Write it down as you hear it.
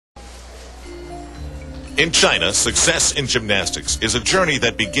In China, success in gymnastics is a journey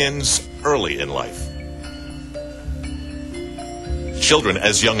that begins early in life. Children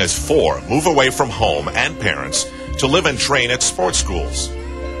as young as 4 move away from home and parents to live and train at sports schools,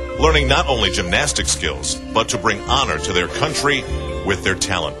 learning not only gymnastic skills, but to bring honor to their country with their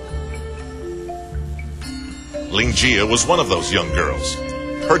talent. Ling Jie was one of those young girls.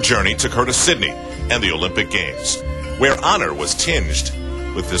 Her journey took her to Sydney and the Olympic Games, where honor was tinged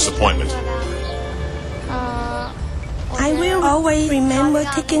with disappointment. I will always remember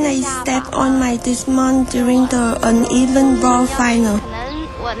taking a step on my dismount during the uneven ball final.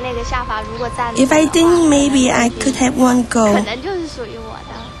 If I didn't, maybe I could have won gold.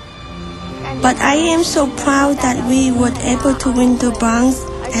 But I am so proud that we were able to win the bronze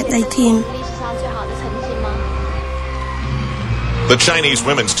as a team. The Chinese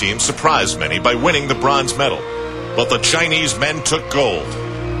women's team surprised many by winning the bronze medal, but the Chinese men took gold,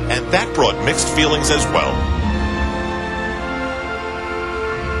 and that brought mixed feelings as well.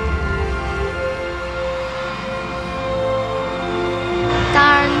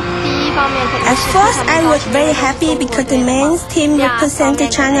 At first, I was very happy because the men's team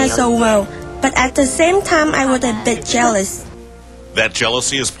represented China so well, but at the same time, I was a bit jealous. That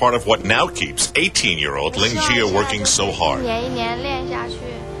jealousy is part of what now keeps 18-year-old Ling Jie working so hard.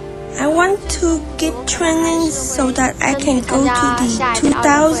 I want to keep training so that I can go to the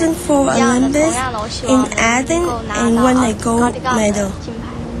 2004 Olympics in Athens and win a gold medal.